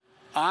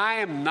I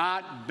am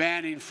not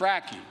banning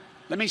fracking.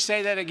 Let me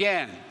say that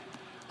again.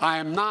 I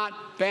am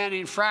not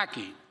banning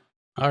fracking.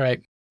 All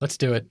right, let's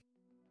do it.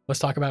 Let's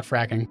talk about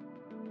fracking.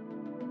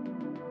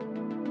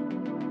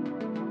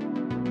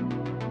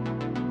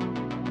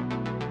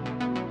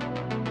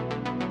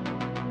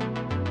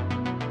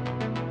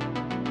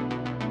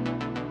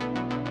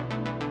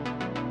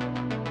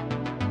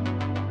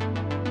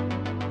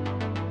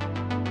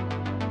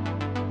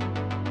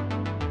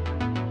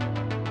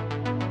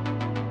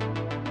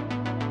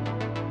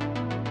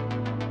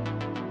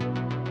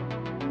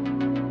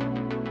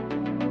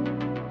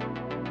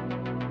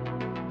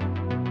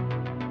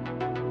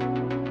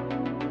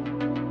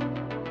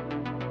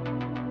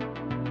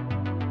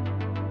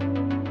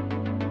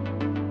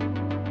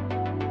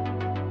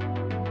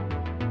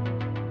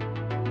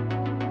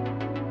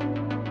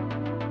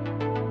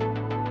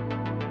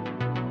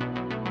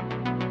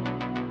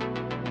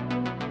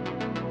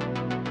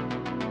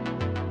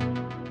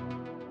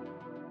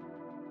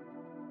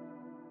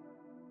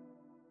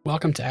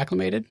 Welcome to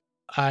Acclimated.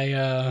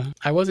 I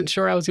wasn't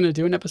sure I was going to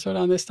do an episode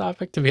on this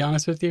topic, to be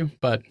honest with you,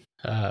 but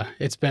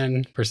it's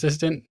been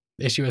persistent.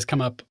 The issue has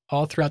come up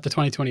all throughout the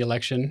 2020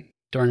 election,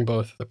 during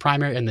both the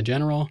primary and the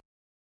general.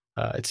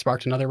 It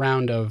sparked another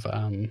round of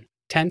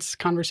tense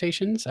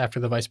conversations after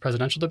the vice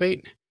presidential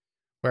debate,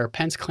 where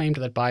Pence claimed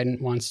that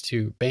Biden wants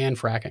to ban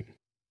fracking,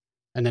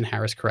 and then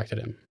Harris corrected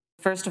him.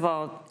 First of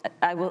all,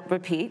 I will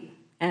repeat,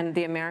 and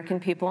the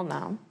American people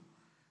know,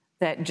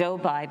 that Joe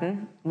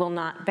Biden will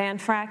not ban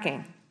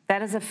fracking.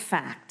 That is a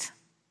fact.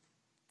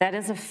 That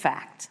is a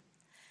fact.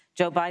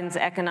 Joe Biden's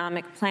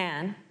economic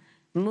plan,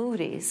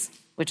 Moody's,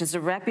 which is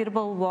a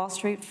reputable Wall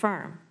Street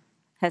firm,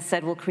 has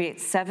said will create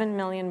 7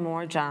 million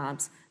more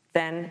jobs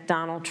than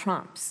Donald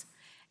Trump's.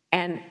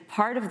 And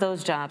part of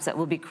those jobs that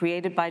will be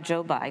created by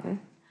Joe Biden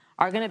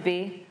are going to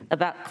be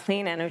about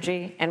clean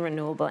energy and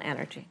renewable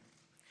energy.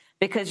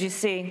 Because you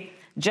see,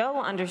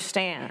 Joe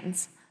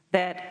understands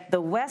that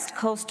the west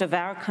coast of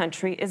our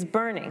country is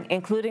burning,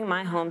 including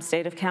my home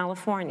state of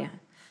California.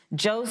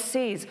 Joe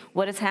sees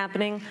what is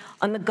happening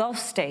on the Gulf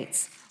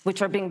states,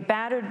 which are being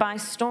battered by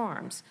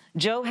storms.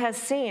 Joe has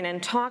seen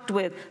and talked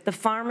with the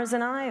farmers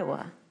in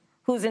Iowa,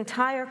 whose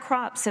entire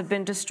crops have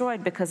been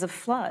destroyed because of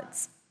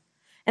floods.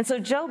 And so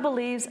Joe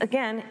believes,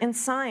 again, in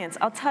science.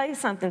 I'll tell you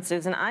something,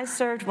 Susan. I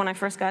served, when I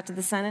first got to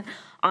the Senate,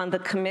 on the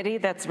committee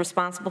that's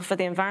responsible for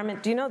the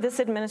environment. Do you know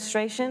this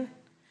administration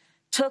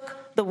took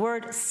the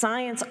word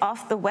science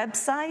off the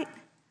website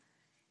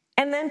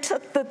and then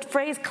took the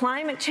phrase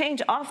climate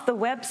change off the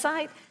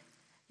website?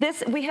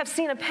 We have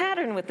seen a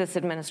pattern with this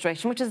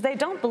administration, which is they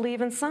don't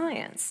believe in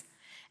science.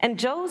 And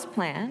Joe's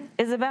plan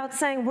is about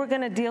saying we're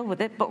going to deal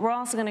with it, but we're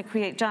also going to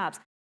create jobs.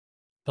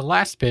 The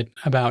last bit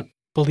about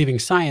believing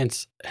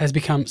science has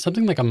become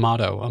something like a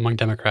motto among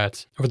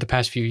Democrats over the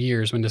past few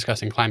years when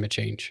discussing climate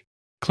change.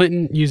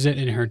 Clinton used it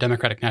in her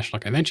Democratic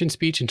National Convention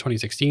speech in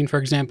 2016, for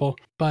example,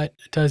 but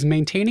does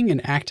maintaining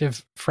an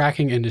active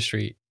fracking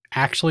industry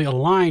actually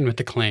align with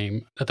the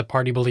claim that the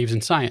party believes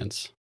in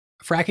science?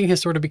 Fracking has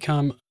sort of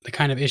become the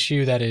kind of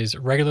issue that is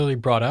regularly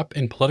brought up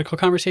in political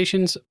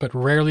conversations, but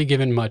rarely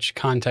given much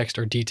context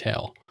or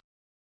detail.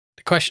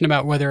 The question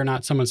about whether or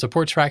not someone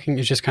supports fracking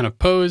is just kind of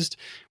posed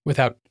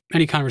without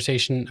any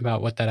conversation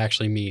about what that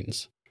actually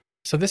means.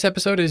 So this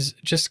episode is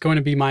just going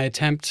to be my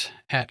attempt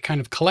at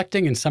kind of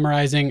collecting and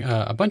summarizing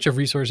a bunch of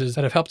resources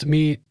that have helped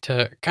me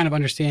to kind of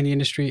understand the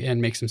industry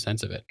and make some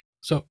sense of it.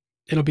 So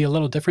it'll be a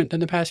little different than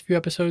the past few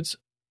episodes.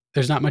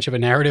 There's not much of a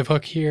narrative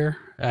hook here,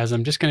 as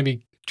I'm just going to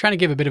be trying to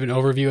give a bit of an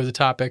overview of the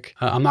topic.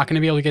 I'm not going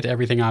to be able to get to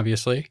everything,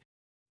 obviously,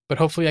 but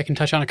hopefully I can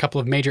touch on a couple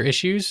of major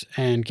issues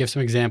and give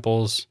some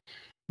examples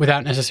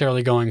without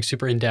necessarily going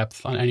super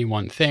in-depth on any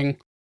one thing.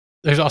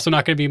 There's also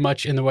not going to be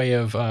much in the way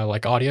of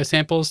like audio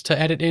samples to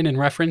edit in and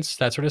reference,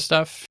 that sort of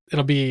stuff.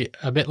 It'll be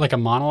a bit like a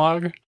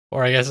monologue,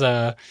 or I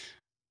guess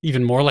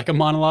even more like a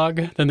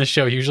monologue than the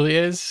show usually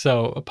is,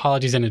 so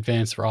apologies in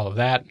advance for all of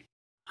that.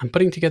 I'm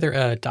putting together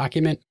a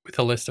document with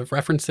a list of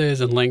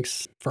references and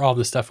links for all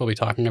the stuff we'll be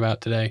talking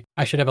about today.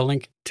 I should have a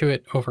link to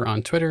it over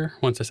on Twitter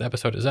once this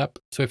episode is up.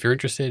 So if you're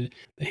interested,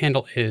 the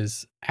handle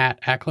is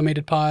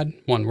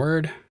 @acclimatedpod, one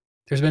word.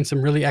 There's been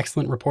some really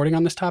excellent reporting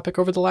on this topic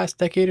over the last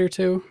decade or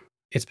two.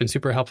 It's been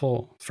super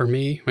helpful for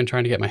me when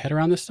trying to get my head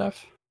around this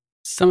stuff.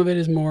 Some of it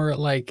is more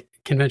like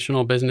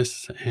conventional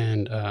business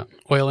and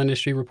oil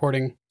industry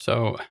reporting,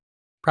 so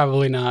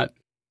probably not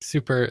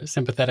super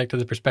sympathetic to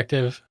the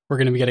perspective we're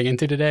going to be getting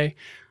into today,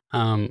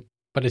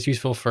 but it's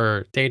useful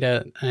for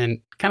data and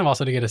kind of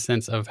also to get a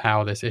sense of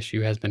how this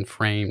issue has been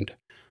framed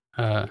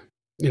in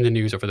the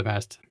news over the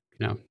past,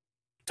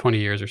 20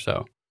 years or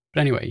so. But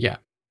anyway, yeah,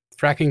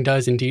 fracking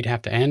does indeed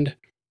have to end.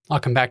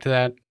 I'll come back to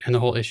that and the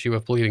whole issue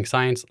of believing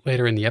science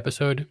later in the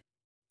episode.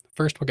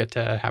 First, we'll get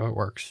to how it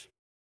works.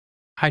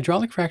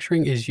 Hydraulic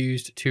fracturing is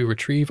used to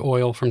retrieve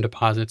oil from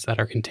deposits that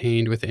are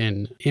contained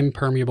within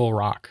impermeable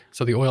rock,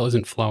 so the oil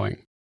isn't flowing.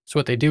 So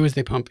what they do is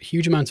they pump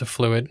huge amounts of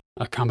fluid,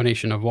 a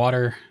combination of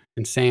water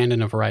and sand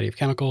and a variety of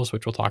chemicals,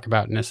 which we'll talk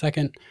about in a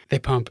second. They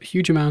pump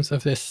huge amounts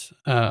of this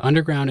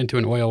underground into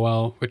an oil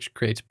well, which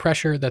creates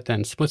pressure that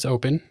then splits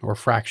open or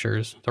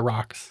fractures the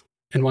rocks.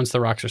 And once the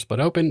rocks are split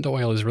open, the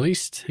oil is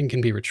released and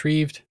can be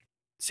retrieved.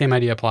 Same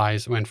idea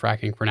applies when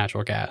fracking for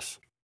natural gas.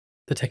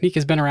 The technique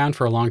has been around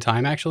for a long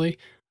time, actually.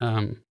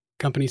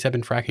 Companies have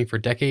been fracking for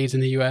decades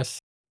in the US,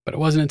 but it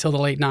wasn't until the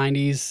late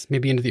 90s,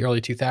 maybe into the early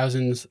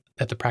 2000s,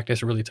 that the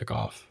practice really took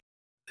off.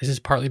 This is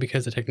partly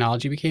because the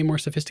technology became more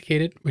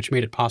sophisticated, which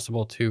made it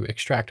possible to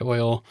extract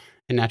oil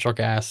and natural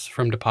gas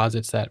from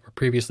deposits that were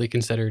previously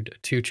considered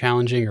too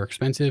challenging or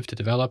expensive to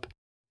develop.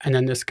 And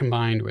then this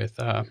combined with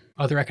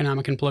other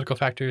economic and political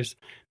factors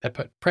that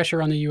put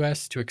pressure on the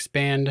U.S. to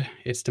expand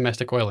its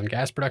domestic oil and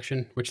gas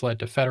production, which led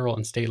to federal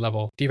and state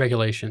level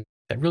deregulation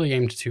that really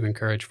aimed to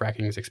encourage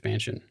fracking's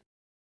expansion.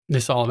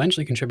 This all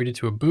eventually contributed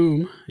to a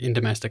boom in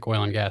domestic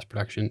oil and gas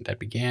production that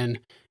began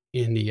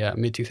in the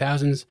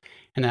mid-2000s,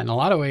 and that in a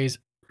lot of ways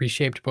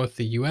reshaped both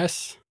the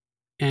U.S.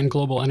 and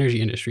global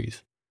energy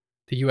industries.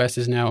 The U.S.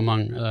 is now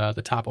among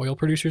the top oil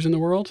producers in the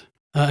world,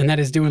 and that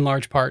is due in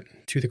large part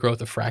to the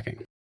growth of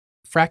fracking.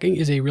 Fracking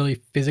is a really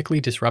physically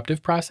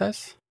disruptive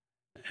process,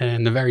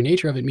 and the very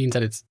nature of it means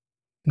that it's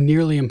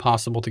nearly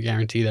impossible to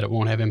guarantee that it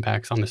won't have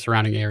impacts on the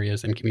surrounding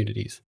areas and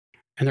communities.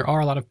 And there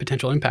are a lot of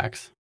potential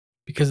impacts.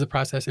 Because the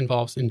process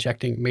involves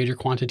injecting major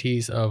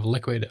quantities of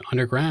liquid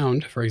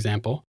underground, for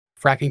example,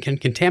 fracking can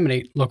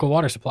contaminate local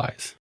water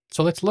supplies.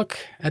 So let's look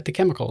at the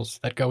chemicals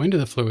that go into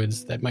the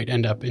fluids that might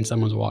end up in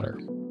someone's water.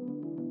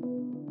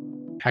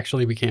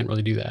 Actually, we can't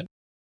really do that.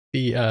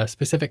 The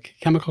specific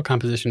chemical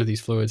composition of these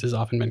fluids has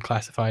often been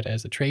classified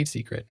as a trade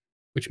secret,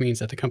 which means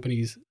that the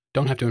companies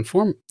don't have to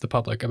inform the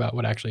public about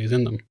what actually is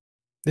in them.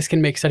 This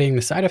can make studying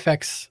the side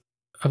effects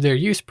of their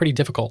use pretty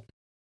difficult.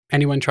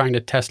 Anyone trying to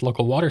test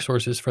local water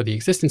sources for the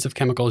existence of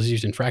chemicals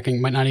used in fracking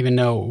might not even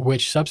know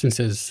which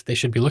substances they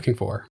should be looking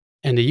for.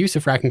 And the use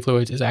of fracking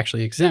fluids is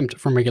actually exempt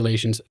from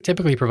regulations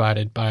typically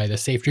provided by the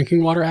Safe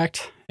Drinking Water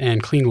Act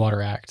and Clean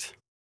Water Act.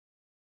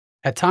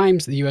 At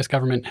times, the US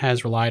government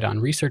has relied on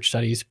research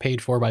studies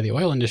paid for by the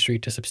oil industry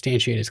to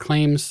substantiate its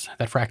claims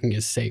that fracking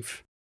is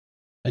safe.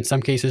 In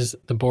some cases,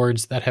 the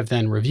boards that have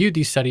then reviewed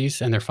these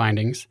studies and their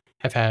findings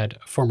have had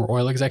former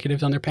oil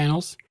executives on their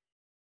panels.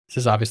 This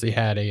has obviously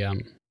had a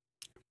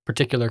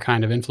particular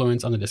kind of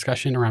influence on the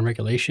discussion around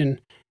regulation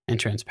and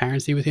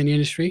transparency within the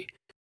industry.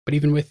 But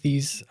even with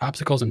these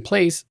obstacles in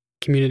place,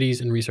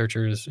 communities and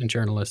researchers and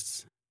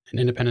journalists and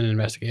independent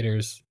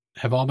investigators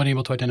have all been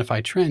able to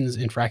identify trends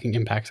in fracking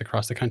impacts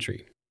across the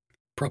country.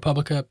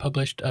 ProPublica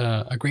published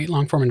a great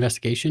long-form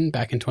investigation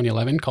back in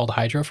 2011 called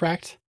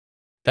Hydrofracked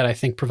that I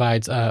think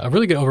provides a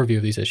really good overview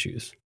of these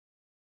issues.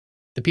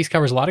 The piece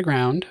covers a lot of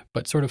ground,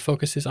 but sort of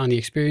focuses on the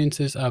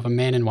experiences of a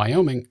man in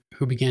Wyoming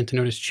who began to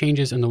notice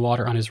changes in the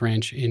water on his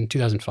ranch in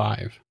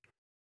 2005.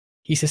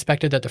 He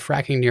suspected that the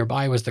fracking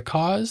nearby was the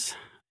cause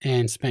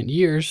and spent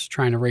years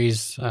trying to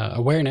raise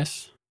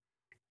awareness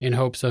in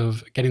hopes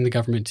of getting the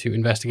government to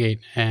investigate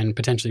and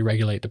potentially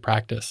regulate the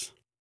practice.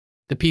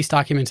 The piece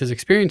documents his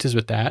experiences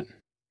with that,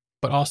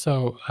 but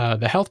also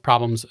the health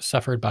problems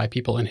suffered by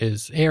people in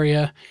his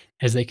area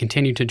as they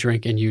continued to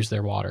drink and use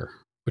their water,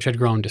 which had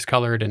grown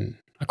discolored and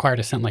acquired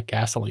a scent like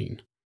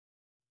gasoline.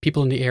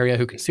 People in the area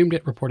who consumed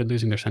it reported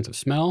losing their sense of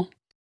smell,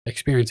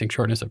 experiencing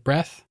shortness of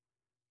breath,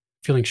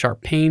 feeling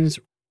sharp pains,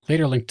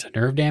 later linked to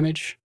nerve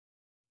damage.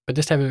 But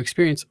this type of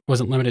experience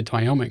wasn't limited to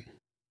Wyoming.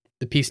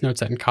 The piece notes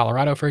that in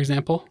Colorado, for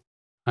example,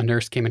 a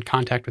nurse came in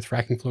contact with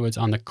fracking fluids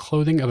on the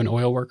clothing of an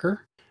oil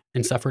worker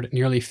and suffered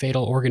nearly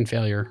fatal organ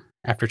failure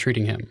after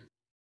treating him.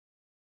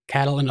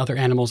 Cattle and other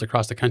animals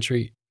across the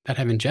country that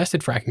have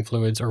ingested fracking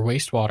fluids or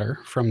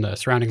wastewater from the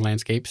surrounding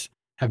landscapes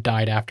have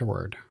died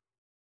afterward.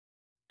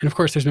 And of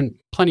course, there's been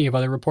plenty of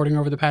other reporting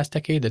over the past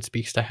decade that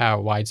speaks to how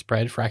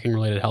widespread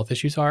fracking-related health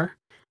issues are.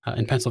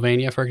 In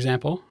Pennsylvania, for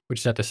example, which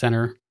is at the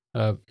center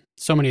of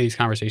so many of these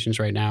conversations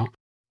right now,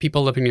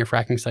 people living near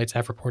fracking sites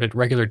have reported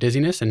regular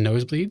dizziness and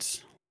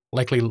nosebleeds,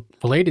 likely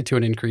related to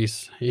an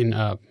increase in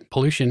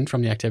pollution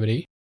from the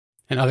activity,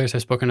 and others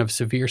have spoken of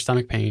severe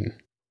stomach pain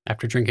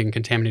after drinking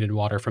contaminated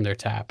water from their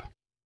tap.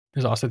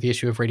 There's also the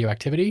issue of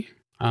radioactivity.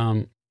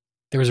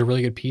 There was a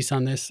really good piece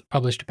on this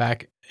published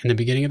back in the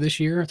beginning of this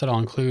year that I'll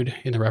include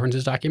in the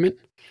references document.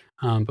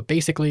 But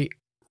basically,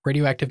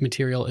 radioactive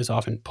material is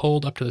often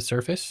pulled up to the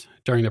surface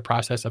during the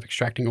process of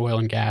extracting oil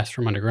and gas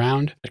from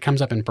underground. It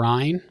comes up in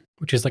brine,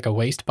 which is like a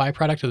waste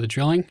byproduct of the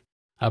drilling.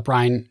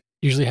 Brine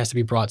usually has to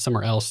be brought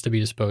somewhere else to be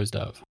disposed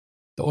of.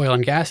 The oil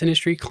and gas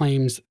industry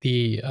claims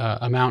the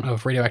amount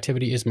of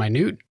radioactivity is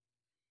minute,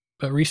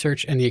 but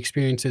research and the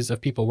experiences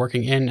of people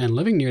working in and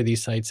living near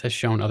these sites has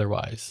shown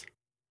otherwise.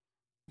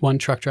 One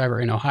truck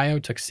driver in Ohio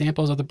took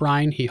samples of the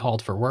brine he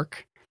hauled for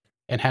work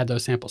and had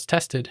those samples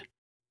tested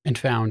and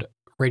found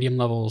radium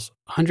levels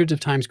hundreds of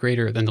times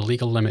greater than the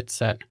legal limit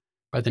set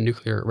by the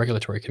Nuclear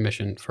Regulatory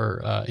Commission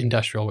for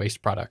industrial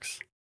waste products.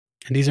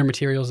 And these are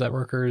materials that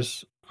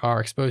workers are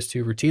exposed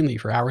to routinely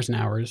for hours and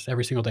hours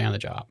every single day on the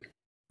job.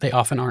 They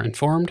often aren't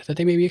informed that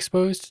they may be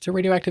exposed to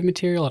radioactive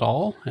material at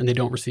all, and they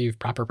don't receive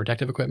proper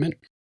protective equipment.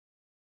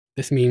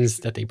 This means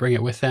that they bring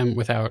it with them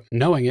without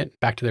knowing it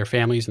back to their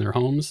families and their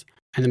homes,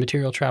 and the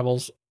material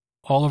travels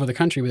all over the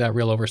country without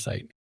real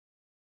oversight.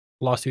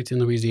 Lawsuits in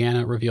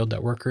Louisiana revealed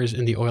that workers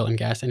in the oil and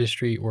gas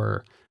industry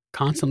were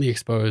constantly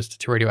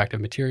exposed to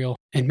radioactive material,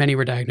 and many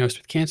were diagnosed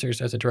with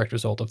cancers as a direct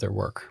result of their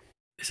work.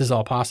 This is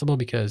all possible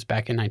because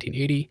back in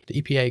 1980,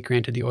 the EPA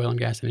granted the oil and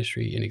gas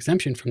industry an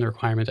exemption from the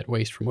requirement that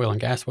waste from oil and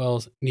gas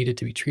wells needed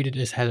to be treated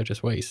as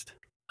hazardous waste.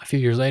 A few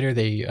years later,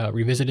 they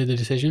revisited the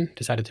decision,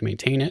 decided to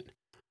maintain it,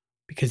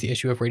 because the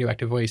issue of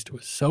radioactive waste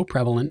was so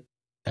prevalent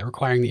that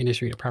requiring the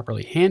industry to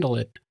properly handle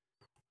it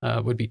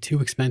would be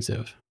too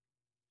expensive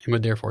and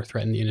would therefore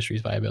threaten the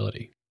industry's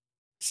viability.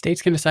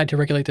 States can decide to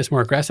regulate this more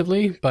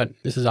aggressively, but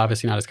this is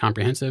obviously not as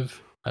comprehensive,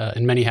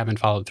 and many haven't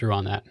followed through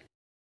on that.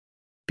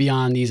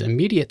 Beyond these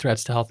immediate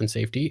threats to health and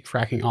safety,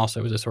 fracking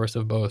also is a source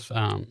of both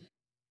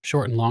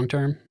short and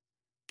long-term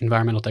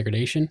environmental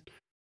degradation.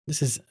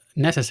 This is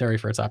necessary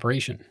for its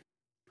operation.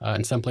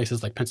 In some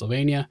places like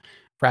Pennsylvania,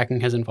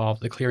 fracking has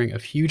involved the clearing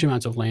of huge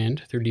amounts of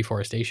land through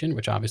deforestation,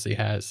 which obviously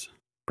has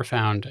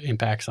profound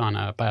impacts on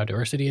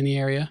biodiversity in the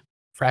area.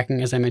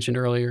 Fracking, as I mentioned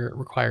earlier,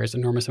 requires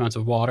enormous amounts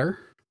of water,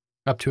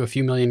 up to a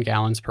few million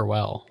gallons per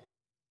well.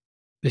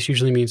 This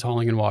usually means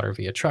hauling in water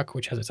via truck,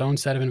 which has its own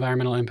set of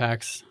environmental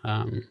impacts.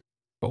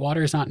 But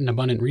water is not an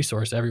abundant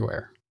resource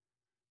everywhere.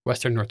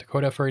 Western North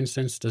Dakota, for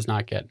instance, does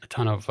not get a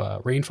ton of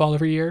rainfall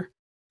every year.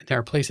 There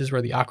are places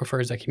where the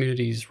aquifers that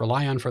communities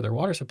rely on for their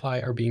water supply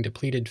are being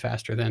depleted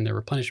faster than their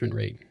replenishment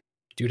rate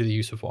due to the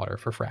use of water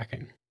for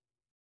fracking.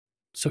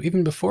 So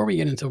even before we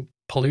get into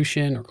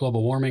pollution or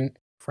global warming,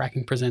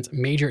 fracking presents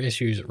major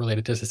issues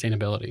related to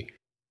sustainability.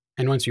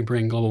 And once you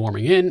bring global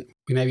warming in,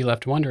 we may be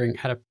left wondering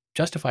how to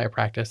justify a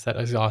practice that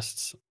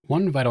exhausts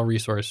one vital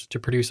resource to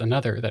produce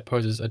another that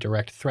poses a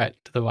direct threat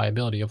to the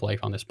viability of life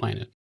on this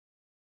planet.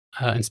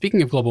 And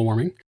speaking of global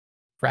warming,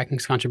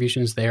 fracking's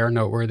contributions there are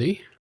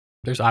noteworthy.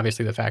 There's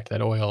obviously the fact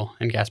that oil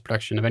and gas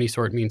production of any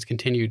sort means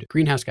continued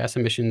greenhouse gas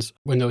emissions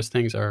when those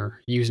things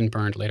are used and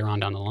burned later on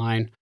down the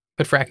line.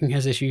 But fracking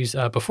has issues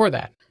before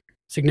that.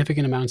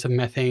 Significant amounts of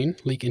methane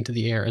leak into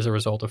the air as a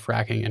result of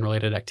fracking and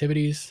related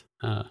activities.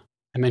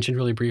 I mentioned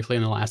really briefly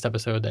in the last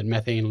episode that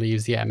methane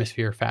leaves the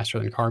atmosphere faster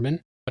than carbon,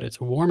 but its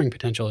warming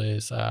potential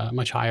is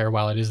much higher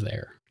while it is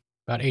there,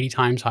 about 80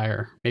 times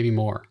higher, maybe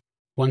more.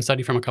 One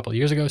study from a couple of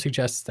years ago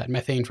suggests that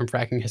methane from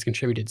fracking has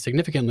contributed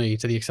significantly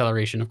to the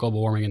acceleration of global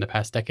warming in the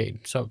past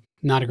decade, so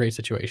not a great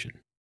situation.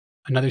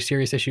 Another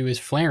serious issue is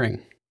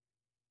flaring.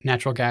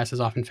 Natural gas is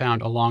often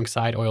found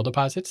alongside oil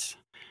deposits,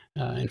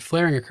 and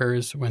flaring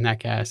occurs when that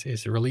gas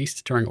is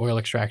released during oil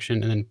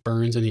extraction and then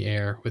burns in the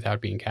air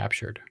without being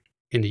captured.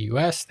 In the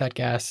US, that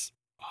gas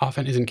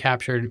often isn't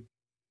captured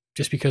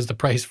just because the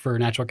price for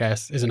natural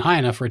gas isn't high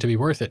enough for it to be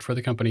worth it for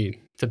the company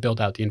to build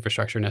out the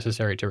infrastructure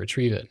necessary to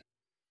retrieve it.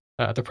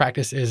 The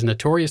practice is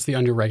notoriously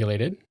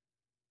underregulated,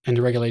 and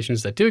the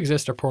regulations that do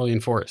exist are poorly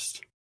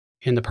enforced.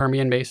 In the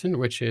Permian Basin,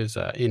 which is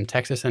in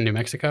Texas and New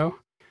Mexico,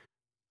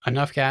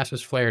 enough gas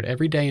was flared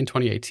every day in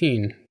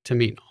 2018 to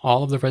meet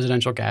all of the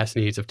residential gas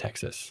needs of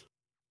Texas.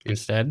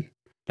 Instead,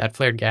 that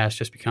flared gas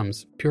just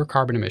becomes pure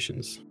carbon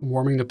emissions,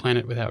 warming the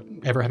planet without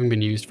ever having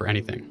been used for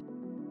anything.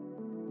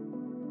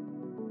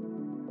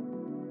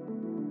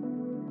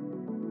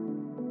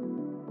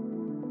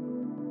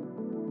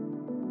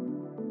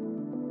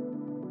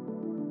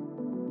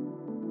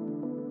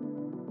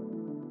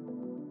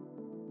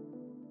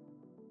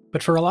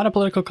 But for a lot of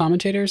political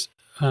commentators,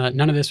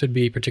 none of this would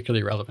be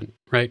particularly relevant,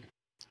 right?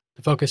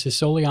 The focus is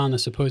solely on the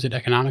supposed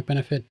economic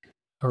benefit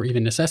or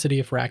even necessity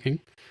of fracking,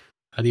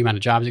 the amount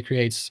of jobs it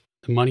creates,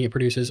 the money it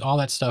produces. All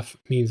that stuff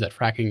means that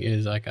fracking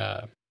is like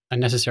a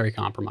necessary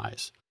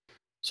compromise.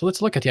 So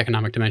let's look at the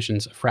economic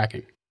dimensions of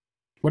fracking.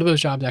 What do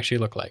those jobs actually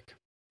look like?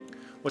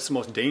 What's the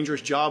most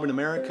dangerous job in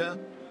America?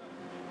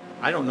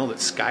 I don't know that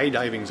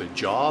skydiving's a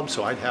job,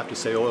 so I'd have to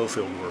say oil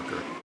field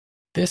worker.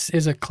 This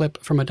is a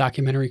clip from a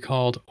documentary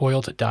called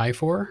Oil to Die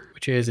For,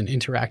 which is an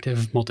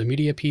interactive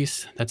multimedia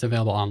piece that's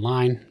available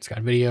online. It's got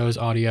videos,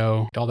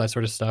 audio, all that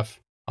sort of stuff.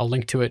 I'll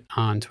link to it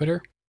on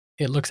Twitter.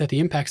 It looks at the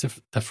impacts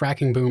of the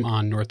fracking boom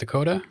on North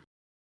Dakota.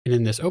 And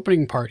in this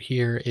opening part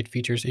here, it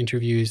features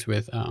interviews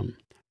with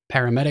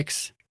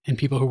paramedics and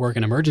people who work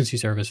in emergency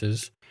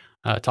services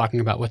talking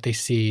about what they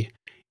see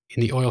in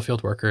the oil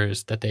field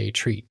workers that they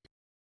treat.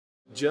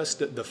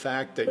 Just the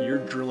fact that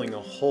you're drilling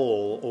a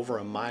hole over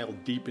a mile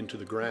deep into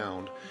the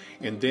ground,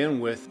 and then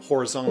with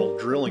horizontal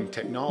drilling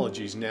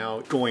technologies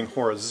now going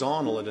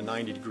horizontal at a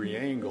 90-degree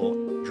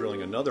angle,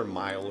 drilling another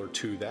mile or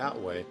two that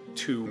way.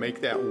 To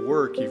make that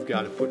work, you've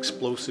got to put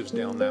explosives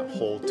down that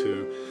hole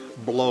to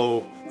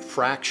blow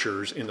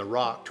fractures in the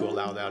rock to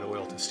allow that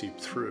oil to seep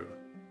through.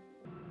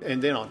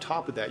 And then on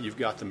top of that, you've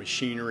got the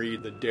machinery,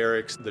 the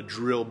derricks, the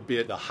drill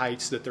bit, the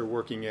heights that they're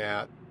working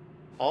at.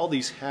 All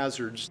these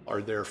hazards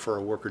are there for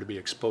a worker to be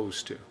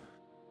exposed to.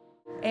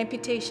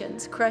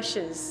 Amputations,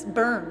 crushes,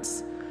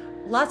 burns,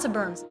 lots of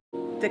burns.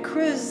 The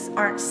crews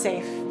aren't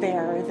safe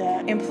there,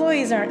 the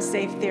employees aren't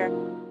safe there.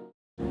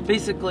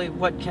 Basically,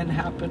 what can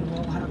happen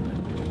will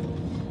happen.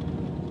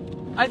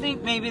 I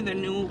think maybe the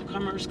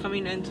newcomers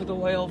coming into the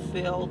oil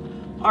field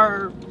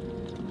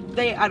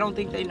I don't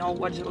think they know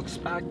what to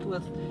expect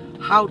with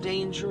how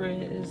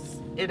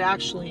dangerous it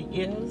actually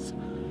is.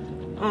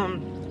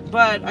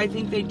 But I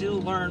think they do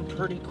learn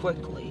pretty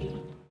quickly.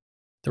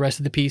 The rest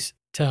of the piece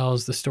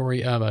tells the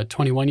story of a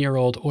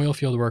 21-year-old oil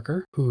field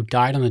worker who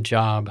died on the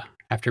job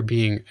after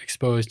being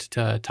exposed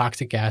to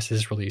toxic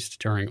gases released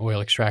during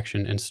oil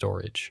extraction and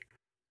storage.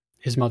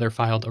 His mother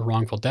filed a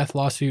wrongful death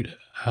lawsuit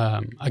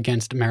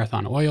against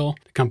Marathon Oil,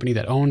 the company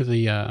that owned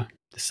the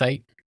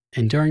site.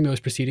 And during those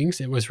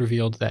proceedings, it was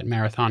revealed that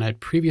Marathon had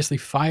previously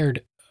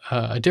fired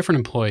a different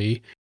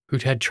employee who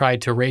had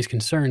tried to raise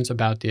concerns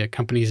about the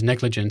company's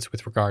negligence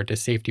with regard to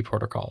safety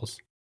protocols.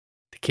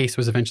 The case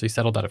was eventually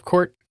settled out of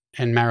court,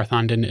 and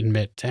Marathon didn't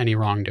admit to any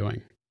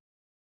wrongdoing.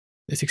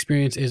 This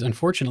experience is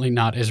unfortunately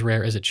not as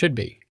rare as it should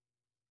be.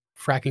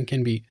 Fracking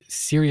can be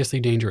seriously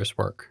dangerous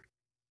work.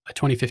 A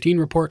 2015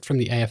 report from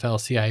the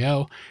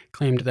AFL-CIO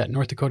claimed that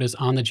North Dakota's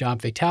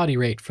on-the-job fatality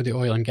rate for the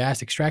oil and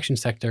gas extraction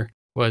sector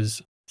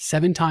was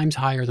 7 times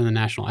higher than the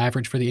national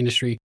average for the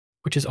industry,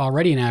 which is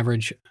already an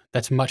average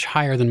that's much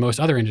higher than most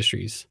other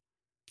industries.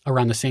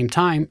 Around the same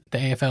time, the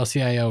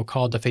AFL-CIO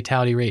called the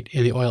fatality rate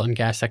in the oil and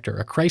gas sector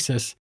a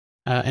crisis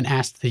and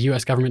asked the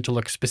U.S. government to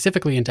look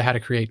specifically into how to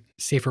create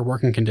safer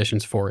working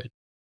conditions for it.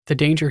 The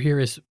danger here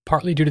is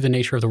partly due to the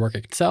nature of the work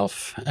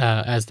itself,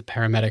 as the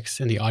paramedics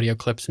in the audio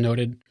clips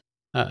noted,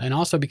 and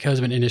also because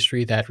of an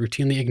industry that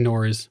routinely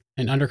ignores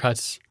and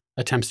undercuts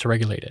attempts to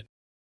regulate it.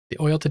 The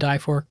Oil to Die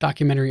For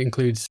documentary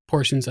includes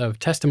portions of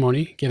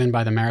testimony given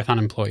by the Marathon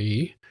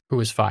employee who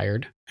was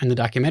fired, and the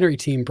documentary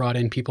team brought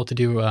in people to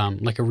do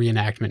like a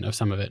reenactment of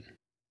some of it.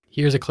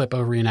 Here's a clip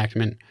of a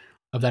reenactment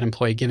of that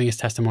employee giving his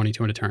testimony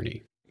to an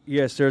attorney.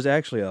 Yes, there's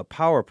actually a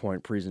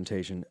PowerPoint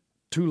presentation.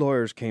 2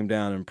 lawyers came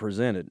down and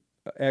presented.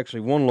 Actually,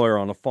 1 lawyer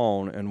on the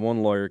phone and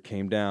 1 lawyer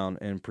came down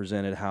and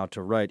presented how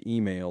to write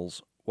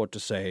emails, what to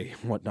say,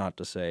 what not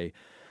to say,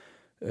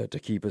 to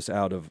keep us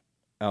out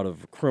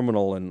of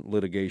criminal and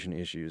litigation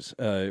issues.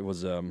 It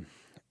was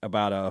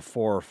about a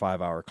 4 or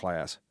 5 hour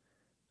class.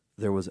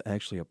 There was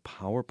actually a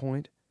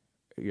PowerPoint?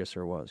 Yes,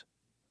 there was.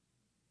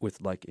 With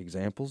like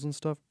examples and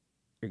stuff?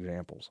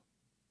 Examples.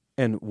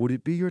 And would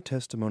it be your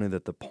testimony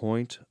that the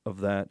point of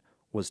that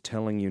was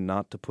telling you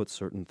not to put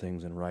certain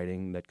things in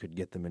writing that could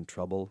get them in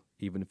trouble,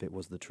 even if it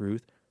was the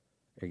truth?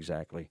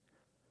 Exactly.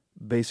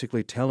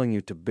 Basically telling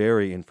you to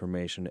bury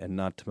information and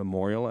not to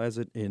memorialize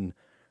it in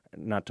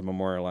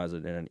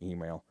an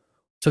email.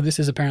 So this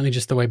is apparently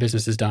just the way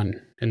business is done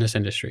in this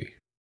industry.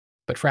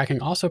 But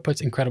fracking also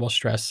puts incredible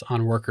stress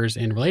on workers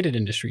in related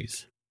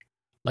industries.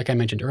 Like I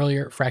mentioned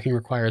earlier, fracking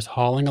requires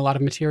hauling a lot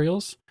of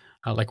materials,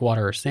 like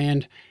water or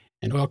sand,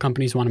 and oil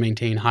companies want to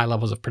maintain high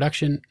levels of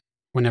production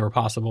whenever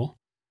possible,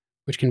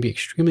 which can be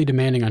extremely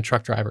demanding on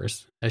truck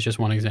drivers, as just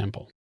one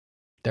example.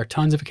 There are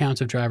tons of accounts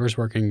of drivers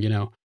working,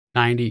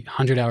 90,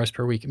 100 hours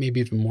per week, maybe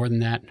even more than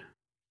that,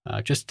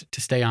 just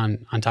to stay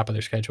on top of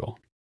their schedule.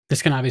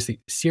 This can obviously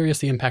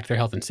seriously impact their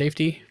health and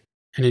safety,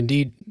 and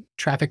indeed,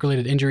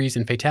 traffic-related injuries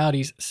and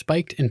fatalities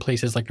spiked in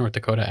places like North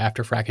Dakota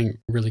after fracking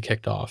really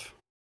kicked off.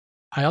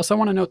 I also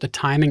want to note the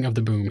timing of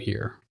the boom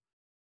here.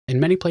 In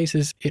many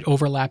places, it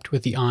overlapped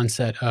with the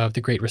onset of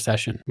the Great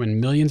Recession, when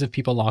millions of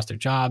people lost their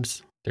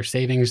jobs, their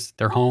savings,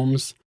 their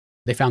homes.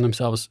 They found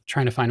themselves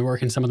trying to find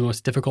work in some of the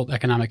most difficult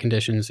economic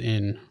conditions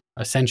in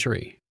a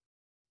century.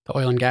 The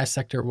oil and gas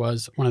sector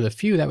was one of the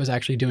few that was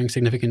actually doing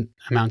significant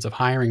amounts of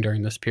hiring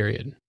during this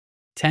period.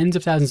 Tens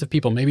of thousands of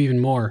people, maybe even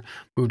more,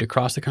 moved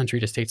across the country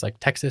to states like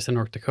Texas and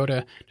North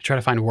Dakota to try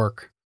to find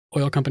work.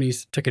 Oil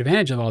companies took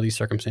advantage of all these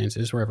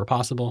circumstances wherever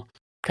possible,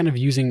 kind of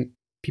using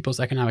people's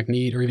economic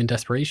need or even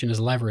desperation as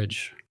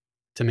leverage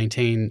to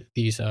maintain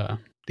these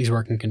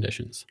working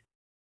conditions.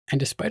 And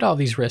despite all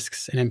these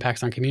risks and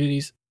impacts on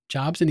communities,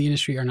 jobs in the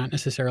industry are not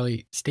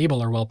necessarily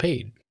stable or well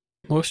paid.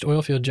 Most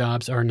oil field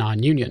jobs are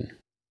non-union.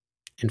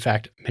 In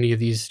fact, many of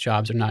these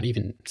jobs are not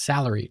even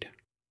salaried.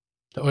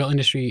 The oil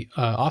industry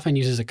often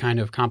uses a kind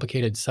of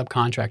complicated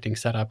subcontracting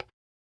setup,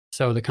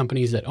 so the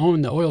companies that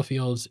own the oil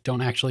fields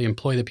don't actually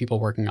employ the people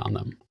working on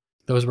them.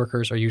 Those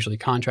workers are usually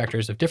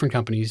contractors of different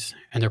companies,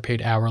 and they're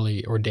paid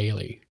hourly or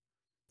daily.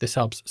 This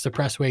helps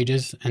suppress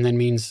wages and then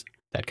means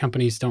that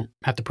companies don't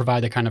have to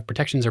provide the kind of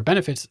protections or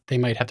benefits they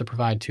might have to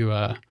provide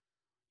to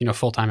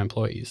full-time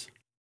employees.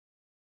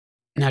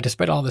 Now,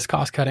 despite all this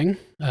cost-cutting,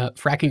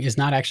 fracking is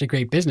not actually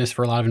great business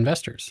for a lot of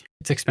investors.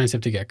 It's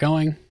expensive to get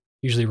going,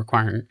 usually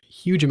requiring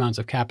huge amounts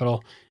of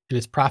capital, and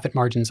its profit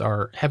margins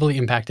are heavily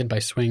impacted by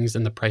swings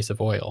in the price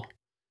of oil.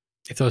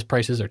 If those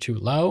prices are too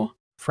low,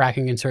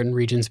 fracking in certain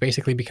regions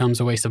basically becomes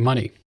a waste of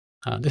money.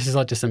 This has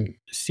led to some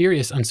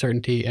serious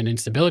uncertainty and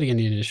instability in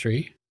the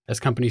industry as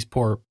companies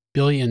pour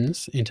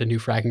billions into new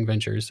fracking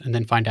ventures and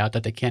then find out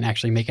that they can't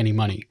actually make any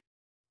money.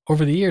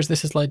 Over the years,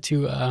 this has led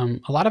to a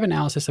lot of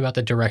analysis about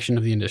the direction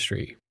of the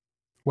industry,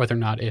 whether or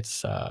not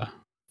it's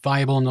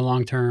viable in the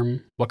long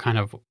term, what kind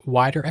of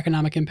wider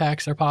economic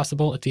impacts are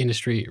possible if the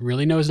industry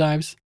really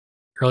nosedives.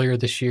 Earlier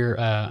this year,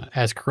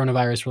 as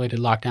coronavirus-related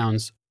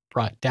lockdowns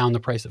brought down the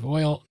price of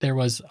oil, there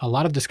was a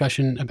lot of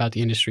discussion about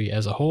the industry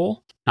as a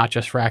whole, not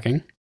just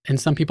fracking. And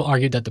some people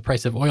argued that the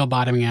price of oil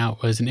bottoming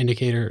out was an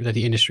indicator that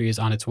the industry is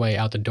on its way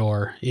out the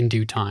door in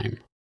due time.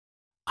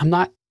 I'm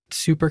not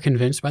super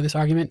convinced by this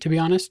argument, to be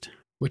honest,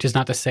 which is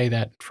not to say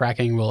that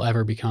fracking will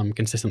ever become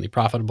consistently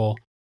profitable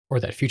or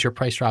that future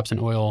price drops in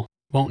oil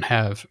won't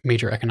have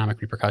major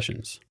economic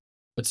repercussions.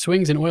 But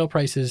swings in oil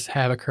prices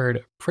have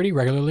occurred pretty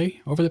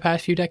regularly over the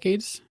past few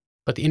decades,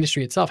 but the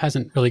industry itself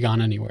hasn't really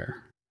gone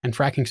anywhere. And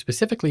fracking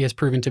specifically has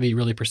proven to be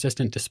really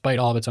persistent despite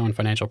all of its own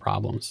financial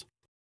problems.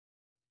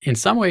 In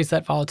some ways,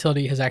 that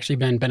volatility has actually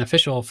been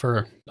beneficial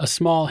for a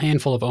small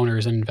handful of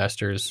owners and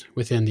investors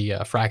within the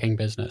fracking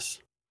business.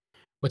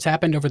 What's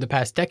happened over the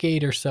past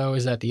decade or so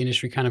is that the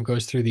industry kind of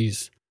goes through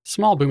these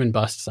small boom and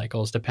bust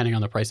cycles depending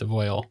on the price of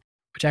oil,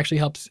 which actually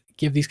helps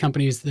give these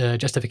companies the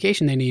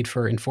justification they need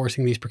for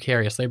enforcing these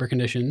precarious labor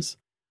conditions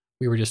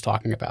we were just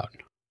talking about.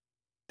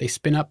 They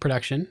spin up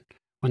production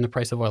when the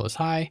price of oil is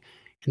high,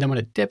 and then when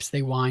it dips,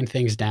 they wind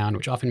things down,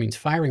 which often means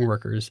firing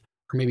workers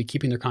or maybe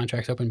keeping their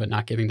contracts open but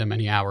not giving them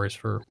any hours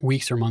for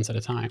weeks or months at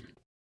a time.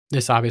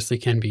 This obviously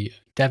can be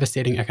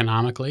devastating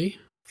economically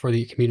for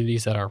the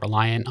communities that are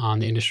reliant on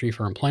the industry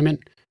for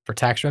employment, for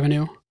tax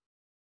revenue.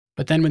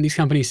 But then when these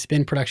companies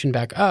spin production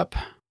back up,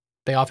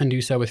 they often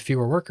do so with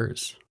fewer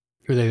workers,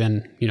 who they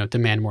then,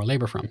 demand more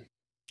labor from.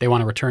 They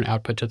want to return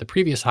output to the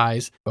previous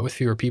highs, but with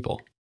fewer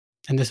people.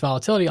 And this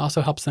volatility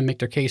also helps them make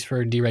their case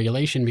for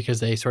deregulation because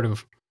they sort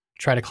of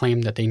try to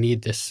claim that they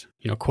need this,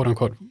 quote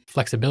unquote,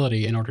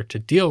 flexibility in order to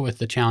deal with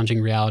the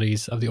challenging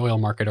realities of the oil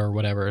market or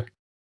whatever.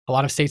 A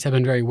lot of states have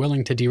been very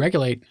willing to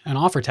deregulate and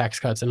offer tax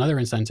cuts and other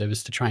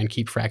incentives to try and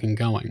keep fracking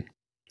going.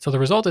 So the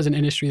result is an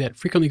industry that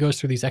frequently goes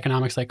through these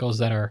economic cycles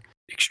that are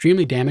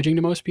extremely damaging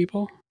to most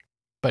people,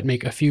 but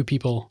make a few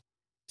people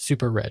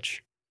super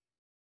rich.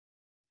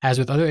 As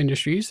with other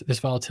industries, this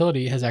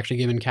volatility has actually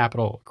given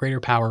capital greater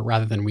power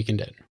rather than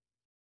weakened it.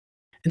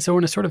 And so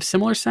in a sort of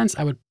similar sense,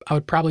 I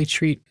would probably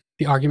treat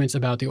the arguments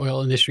about the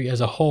oil industry as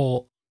a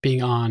whole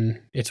being on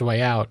its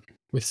way out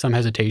with some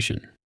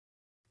hesitation.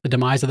 The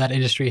demise of that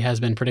industry has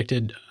been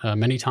predicted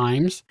many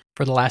times.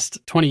 For the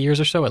last 20 years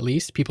or so, at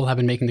least, people have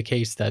been making the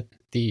case that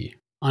the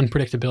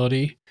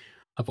unpredictability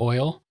of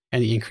oil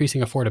and the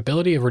increasing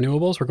affordability of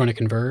renewables were going to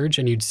converge,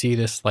 and you'd see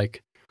this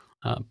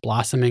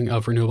blossoming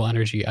of renewable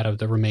energy out of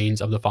the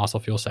remains of the fossil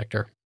fuel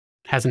sector.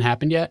 Hasn't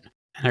happened yet,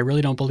 and I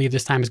really don't believe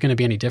this time is going to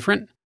be any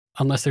different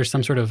unless there's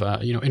some sort of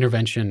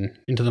intervention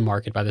into the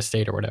market by the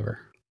state or whatever.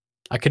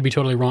 I could be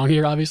totally wrong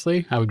here,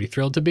 obviously. I would be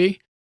thrilled to be.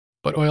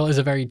 But oil is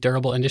a very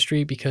durable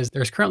industry because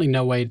there's currently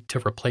no way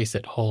to replace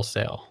it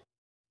wholesale.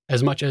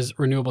 As much as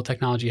renewable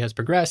technology has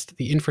progressed,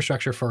 the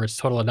infrastructure for its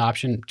total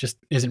adoption just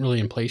isn't really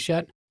in place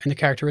yet, and the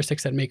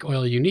characteristics that make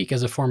oil unique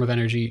as a form of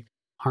energy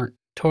aren't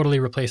totally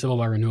replaceable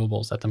by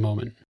renewables at the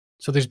moment.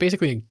 So there's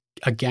basically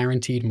a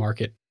guaranteed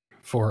market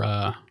for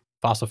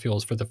fossil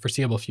fuels for the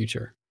foreseeable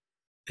future.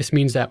 This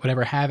means that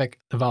whatever havoc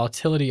the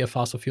volatility of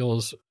fossil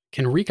fuels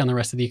can wreak on the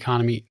rest of the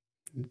economy,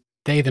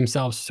 they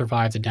themselves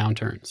survive the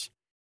downturns.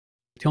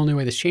 The only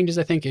way this changes,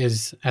 I think,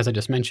 is, as I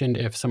just mentioned,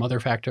 if some other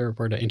factor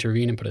were to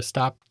intervene and put a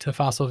stop to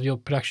fossil fuel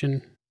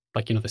production,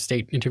 like, the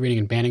state intervening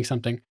and banning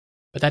something.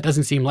 But that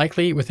doesn't seem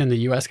likely within the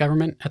US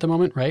government at the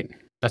moment, right?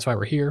 That's why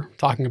we're here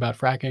talking about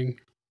fracking.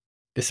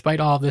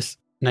 Despite all of this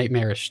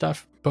nightmarish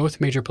stuff,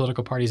 both major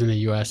political parties in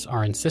the US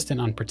are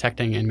insistent on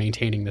protecting and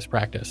maintaining this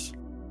practice.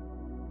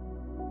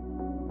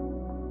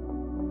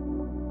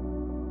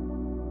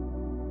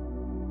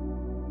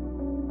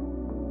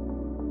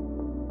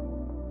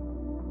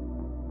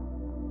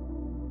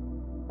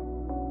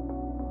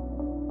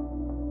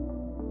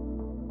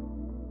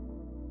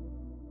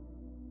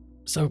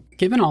 So,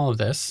 given all of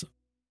this,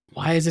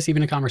 why is this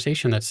even a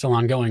conversation that's still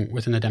ongoing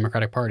within the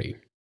Democratic Party?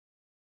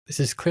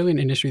 This is clearly an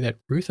industry that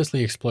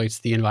ruthlessly exploits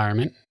the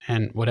environment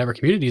and whatever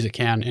communities it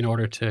can in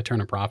order to turn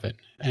a profit,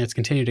 and its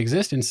continued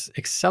existence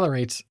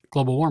accelerates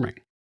global warming.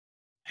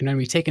 And when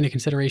we take into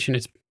consideration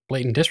its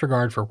blatant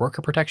disregard for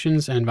worker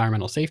protections and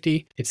environmental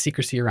safety, its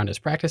secrecy around its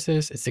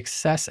practices, its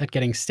success at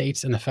getting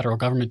states and the federal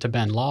government to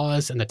bend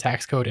laws and the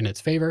tax code in its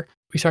favor,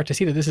 we start to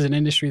see that this is an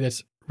industry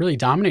that's really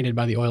dominated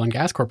by the oil and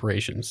gas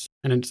corporations.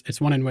 And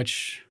it's one in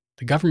which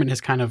the government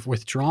has kind of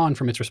withdrawn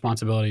from its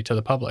responsibility to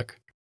the public.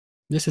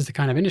 This is the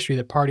kind of industry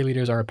that party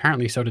leaders are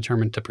apparently so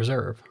determined to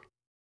preserve.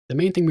 The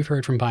main thing we've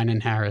heard from Biden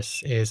and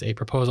Harris is a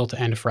proposal to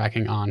end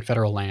fracking on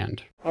federal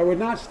land. I would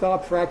not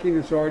stop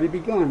fracking that's already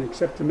begun,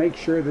 except to make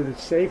sure that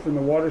it's safe and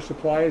the water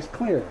supply is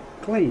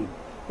clean.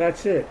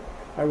 That's it.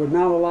 I would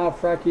not allow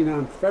fracking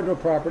on federal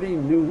property,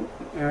 new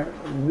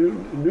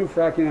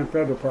fracking on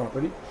federal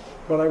property,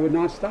 but I would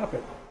not stop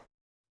it.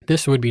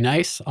 This would be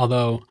nice,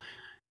 although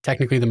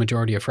technically the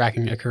majority of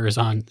fracking occurs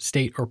on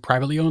state or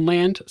privately owned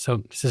land, so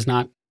this is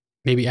not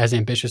maybe as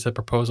ambitious a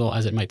proposal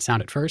as it might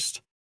sound at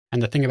first.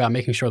 And the thing about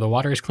making sure the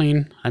water is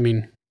clean,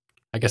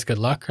 I guess good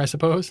luck, I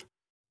suppose.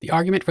 The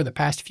argument for the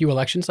past few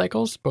election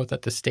cycles, both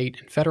at the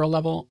state and federal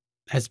level,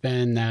 has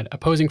been that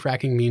opposing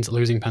fracking means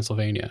losing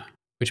Pennsylvania,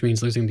 which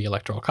means losing the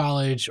Electoral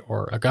College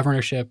or a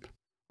governorship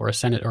or a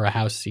Senate or a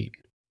House seat.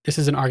 This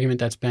is an argument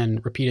that's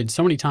been repeated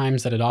so many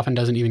times that it often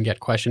doesn't even get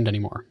questioned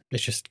anymore.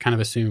 It's just kind of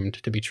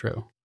assumed to be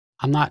true.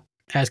 I'm not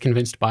as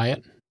convinced by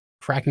it.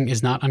 Fracking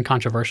is not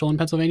uncontroversial in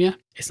Pennsylvania.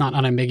 It's not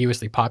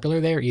unambiguously popular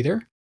there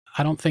either.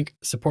 I don't think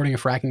supporting a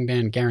fracking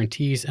ban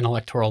guarantees an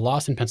electoral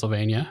loss in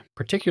Pennsylvania,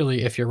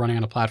 particularly if you're running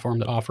on a platform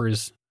that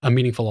offers a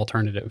meaningful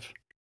alternative.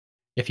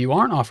 If you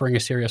aren't offering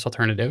a serious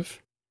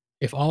alternative,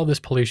 if all of this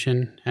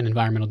pollution and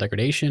environmental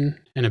degradation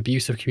and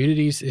abuse of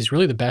communities is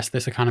really the best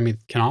this economy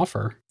can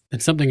offer, then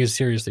something is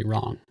seriously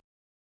wrong.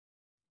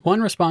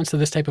 One response to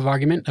this type of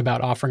argument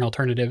about offering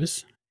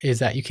alternatives is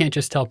that you can't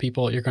just tell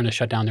people you're going to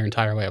shut down their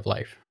entire way of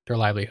life, their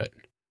livelihood.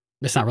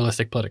 It's not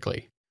realistic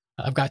politically.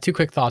 I've got two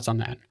quick thoughts on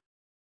that.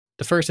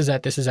 The first is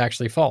that this is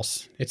actually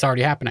false. It's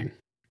already happening.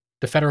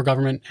 The federal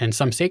government and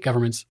some state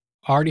governments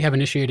already have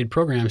initiated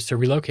programs to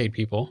relocate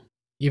people,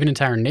 even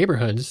entire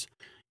neighborhoods,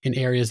 in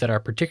areas that are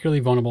particularly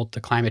vulnerable to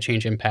climate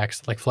change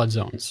impacts like flood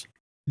zones.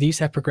 These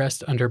have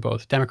progressed under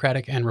both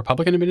Democratic and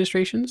Republican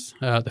administrations.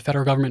 The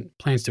federal government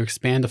plans to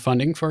expand the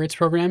funding for its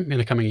program in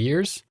the coming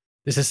years.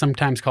 This is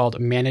sometimes called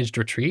managed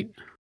retreat,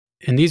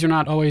 and these are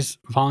not always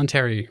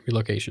voluntary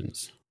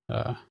relocations.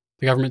 The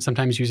government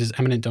sometimes uses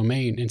eminent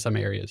domain in some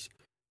areas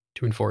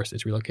to enforce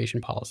its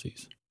relocation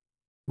policies.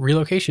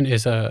 Relocation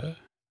is a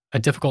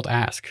difficult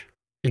ask.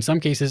 In some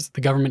cases,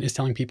 the government is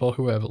telling people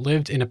who have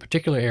lived in a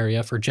particular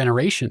area for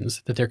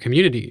generations that their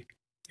community,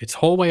 its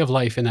whole way of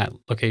life in that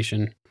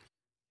location,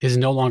 is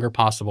no longer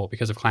possible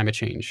because of climate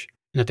change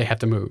and that they have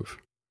to move.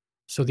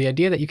 So the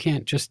idea that you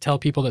can't just tell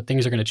people that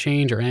things are going to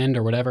change or end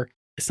or whatever,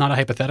 it's not a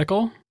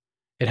hypothetical.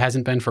 It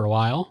hasn't been for a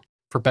while.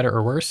 For better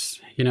or worse,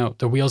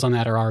 the wheels on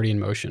that are already in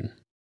motion.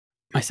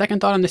 My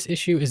second thought on this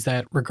issue is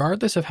that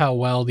regardless of how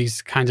well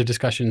these kinds of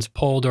discussions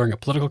poll during a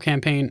political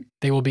campaign,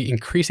 they will be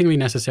increasingly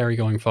necessary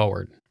going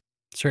forward.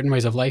 Certain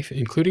ways of life,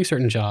 including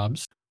certain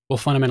jobs, will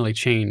fundamentally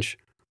change,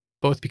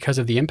 both because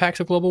of the impacts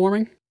of global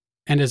warming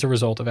and as a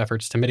result of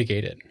efforts to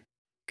mitigate it.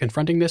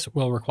 Confronting this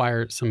will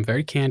require some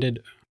very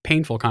candid,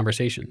 painful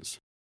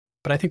conversations.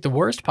 But I think the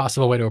worst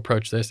possible way to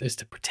approach this is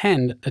to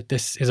pretend that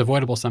this is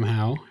avoidable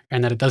somehow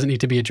and that it doesn't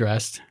need to be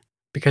addressed,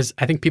 because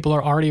I think people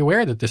are already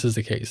aware that this is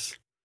the case.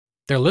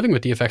 They're living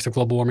with the effects of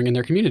global warming in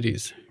their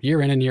communities,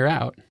 year in and year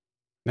out.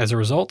 As a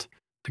result,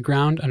 the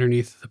ground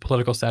underneath the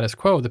political status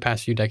quo of the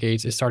past few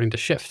decades is starting to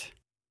shift.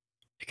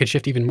 It could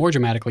shift even more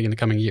dramatically in the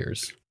coming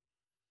years.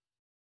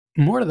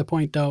 More to the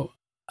point, though,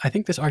 I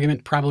think this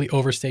argument probably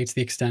overstates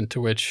the extent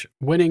to which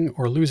winning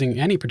or losing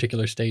any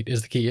particular state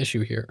is the key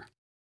issue here.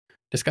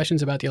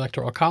 Discussions about the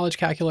Electoral College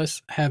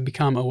calculus have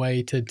become a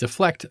way to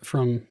deflect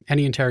from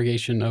any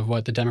interrogation of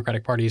what the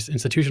Democratic Party's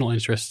institutional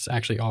interests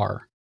actually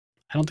are.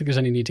 I don't think there's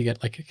any need to get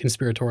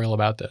conspiratorial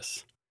about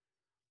this.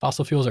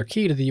 Fossil fuels are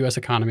key to the U.S.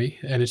 economy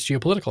and its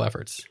geopolitical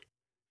efforts,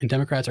 and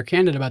Democrats are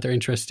candid about their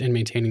interest in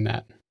maintaining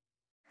that.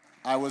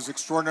 I was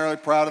extraordinarily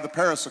proud of the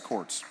Paris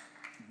Accords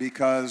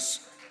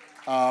because,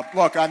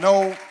 look, I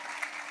know,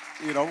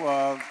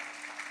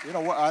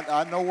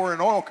 I know we're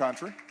an oil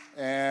country,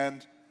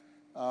 and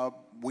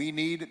we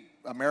need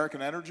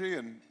American energy,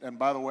 and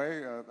by the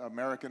way,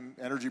 American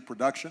energy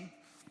production.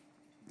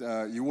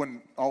 You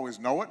wouldn't always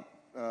know it.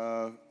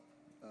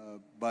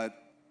 But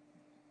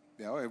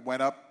it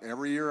went up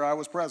every year I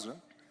was president,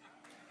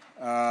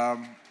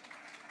 and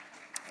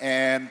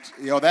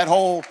that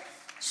whole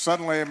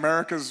suddenly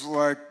America's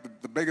like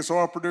the biggest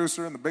oil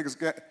producer and the biggest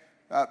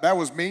that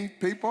was me,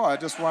 people. I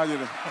just want you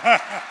to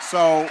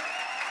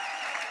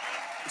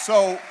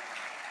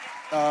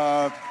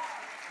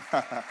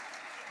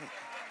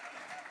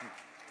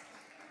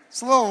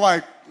it's a little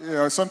like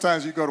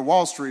sometimes you go to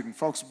Wall Street and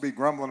folks will be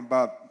grumbling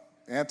about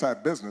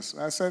anti-business.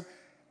 And I said,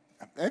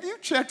 have you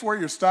checked where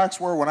your stocks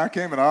were when I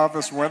came in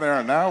office and where they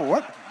are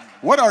now?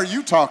 What are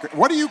you talking?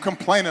 What are you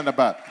complaining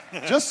about?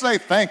 Just say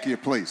thank you,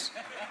 please.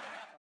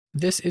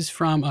 This is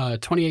from a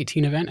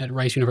 2018 event at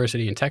Rice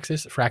University in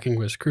Texas. Fracking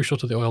was crucial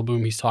to the oil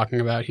boom he's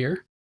talking about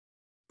here.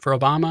 For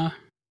Obama,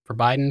 for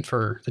Biden,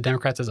 for the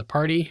Democrats as a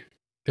party,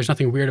 there's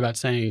nothing weird about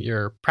saying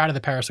you're proud of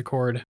the Paris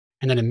Accord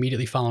and then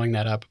immediately following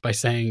that up by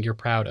saying you're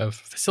proud of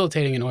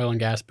facilitating an oil and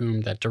gas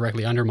boom that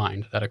directly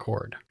undermined that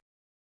accord.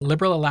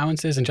 Liberal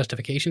allowances and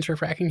justifications for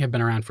fracking have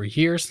been around for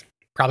years,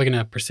 probably going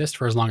to persist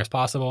for as long as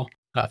possible.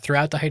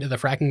 Throughout the height of the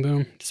fracking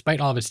boom,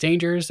 despite all of its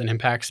dangers and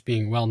impacts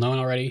being well known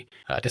already,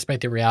 despite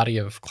the reality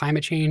of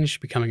climate change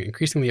becoming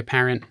increasingly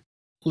apparent,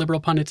 liberal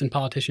pundits and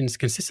politicians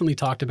consistently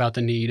talked about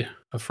the need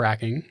of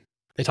fracking.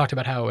 They talked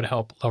about how it would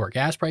help lower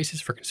gas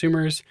prices for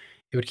consumers,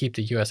 it would keep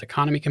the U.S.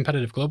 economy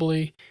competitive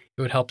globally,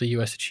 it would help the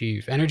U.S.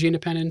 achieve energy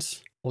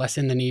independence,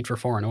 lessen the need for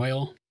foreign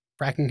oil.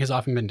 Fracking has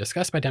often been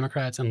discussed by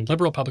Democrats and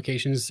liberal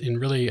publications in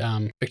really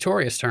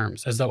victorious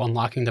terms, as though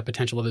unlocking the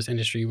potential of this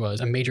industry was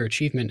a major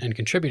achievement and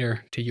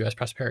contributor to U.S.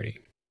 prosperity.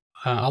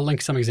 I'll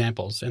link some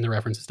examples in the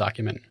references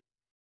document.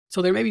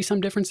 So there may be some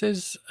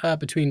differences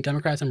between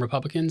Democrats and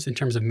Republicans in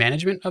terms of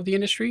management of the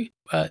industry.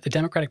 The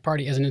Democratic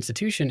Party as an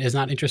institution is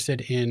not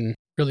interested in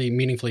really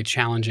meaningfully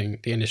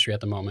challenging the industry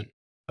at the moment.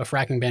 A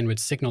fracking ban would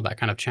signal that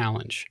kind of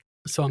challenge.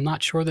 So I'm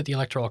not sure that the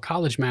Electoral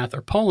College math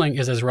or polling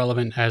is as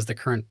relevant as the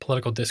current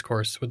political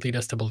discourse would lead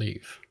us to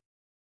believe.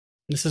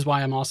 This is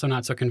why I'm also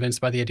not so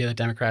convinced by the idea that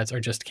Democrats are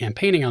just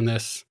campaigning on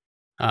this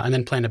and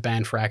then plan to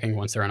ban fracking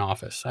once they're in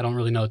office. I don't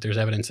really know that there's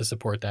evidence to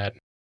support that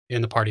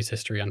in the party's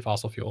history on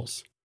fossil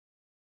fuels.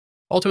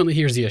 Ultimately,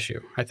 here's the issue,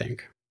 I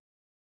think.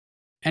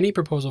 Any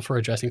proposal for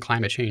addressing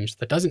climate change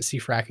that doesn't see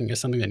fracking as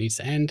something that needs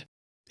to end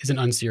is an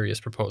unserious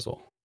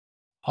proposal.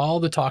 All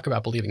the talk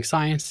about believing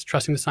science,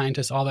 trusting the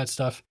scientists, all that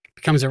stuff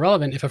becomes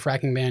irrelevant if a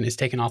fracking ban is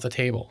taken off the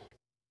table.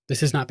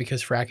 This is not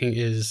because fracking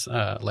is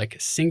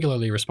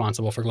singularly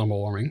responsible for global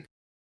warming,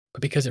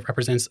 but because it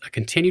represents a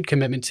continued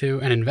commitment to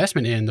and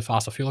investment in the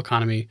fossil fuel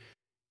economy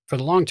for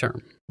the long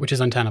term, which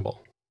is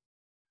untenable.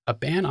 A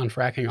ban on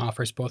fracking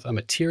offers both a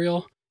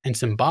material and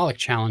symbolic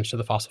challenge to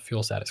the fossil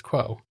fuel status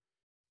quo.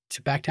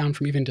 To back down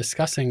from even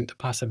discussing the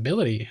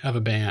possibility of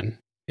a ban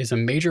is a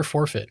major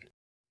forfeit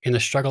in the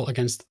struggle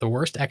against the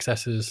worst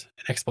excesses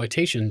and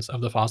exploitations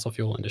of the fossil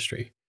fuel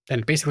industry.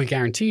 And it basically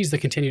guarantees the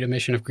continued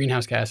emission of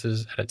greenhouse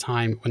gases at a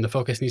time when the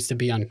focus needs to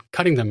be on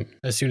cutting them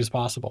as soon as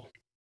possible.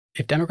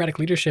 If Democratic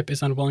leadership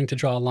is unwilling to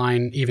draw a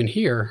line even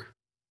here,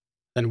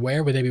 then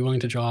where would they be willing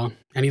to draw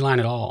any line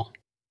at all?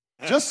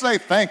 Just say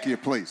thank you,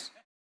 please.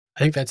 I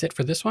think that's it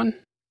for this one.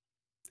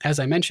 As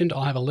I mentioned,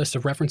 I'll have a list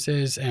of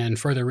references and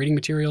further reading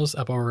materials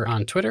up over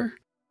on Twitter.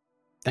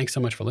 Thanks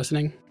so much for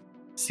listening.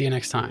 See you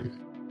next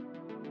time.